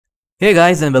Hey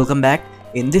guys, and welcome back.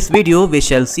 In this video we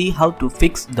shall see how to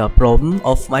fix the problem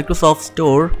of Microsoft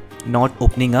Store not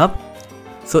opening up.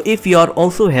 So if you are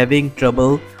also having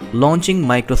trouble launching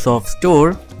Microsoft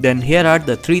Store, then here are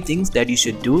the three things that you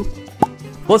should do.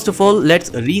 First of all,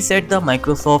 let's reset the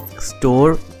Microsoft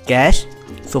Store cache.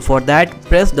 So for that,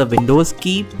 press the Windows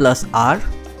key plus R.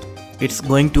 It's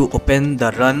going to open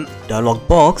the run dialog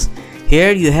box.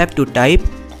 Here you have to type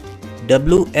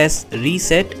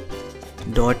wsreset.exe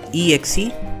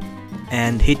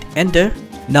and hit enter.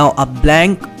 Now a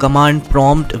blank command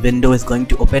prompt window is going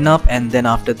to open up, and then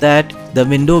after that the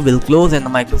window will close and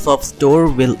the Microsoft Store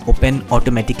will open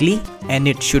automatically, and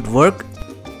it should work.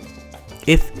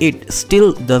 If it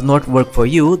still does not work for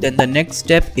you, then the next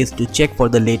step is to check for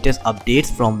the latest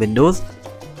updates from Windows.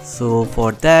 So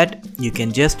for that you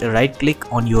can just right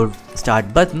click on your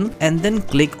start button and then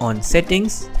click on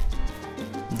settings.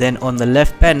 Then on the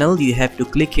left panel you have to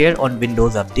click here on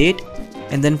Windows Update,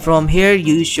 and then from here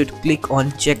you should click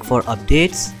on check for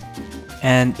updates,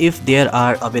 and if there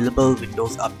are available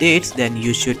Windows updates then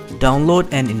you should download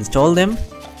and install them.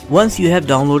 Once you have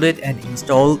downloaded and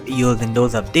installed your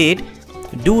Windows Update,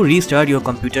 do restart your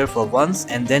computer for once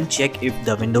and then check if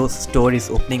the Windows Store is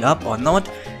opening up or not.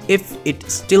 If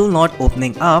it's still not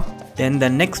opening up, then the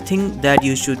next thing that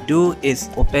you should do is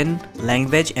open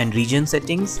language and region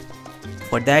settings.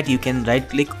 For that you can right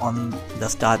click on the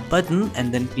start button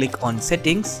and then click on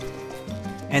settings,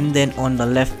 and then on the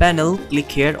left panel click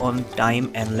here on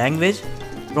time and language.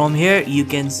 From here you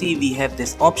can see we have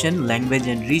this option language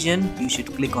and region. You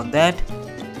should click on that.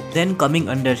 Then coming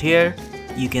under here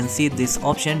you can see this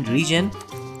option region.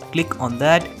 Click on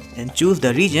that and choose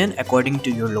the region according to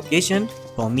your location.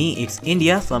 For me it's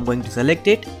India, so I'm going to select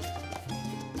it.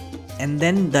 And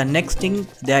then the next thing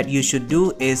that you should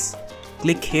do is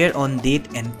click here on date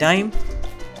and time,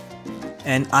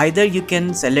 and either you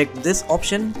can select this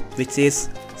option which says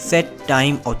set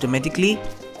time automatically,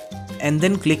 and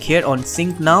then click here on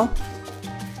sync now,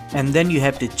 and then you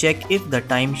have to check if the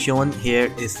time shown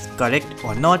here is correct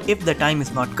or not. If the time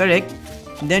is not correct,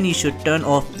 then you should turn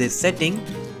off this setting.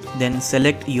 Then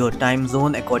select your time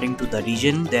zone according to the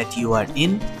region that you are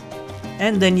in,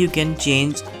 and then you can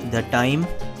change the time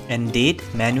and date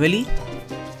manually.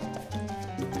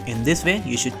 In this way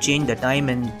you should change the time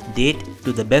and date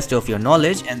to the best of your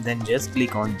knowledge, and then just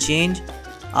click on change.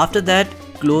 After that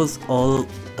close all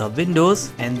the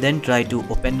windows and then try to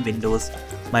open Windows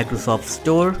Microsoft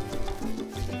Store,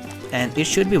 and it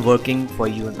should be working for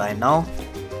you by now.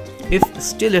 If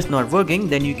still it's not working,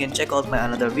 then you can check out my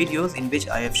another videos in which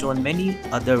I have shown many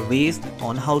other ways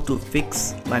on how to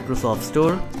fix Microsoft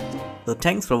Store. So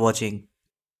thanks for watching.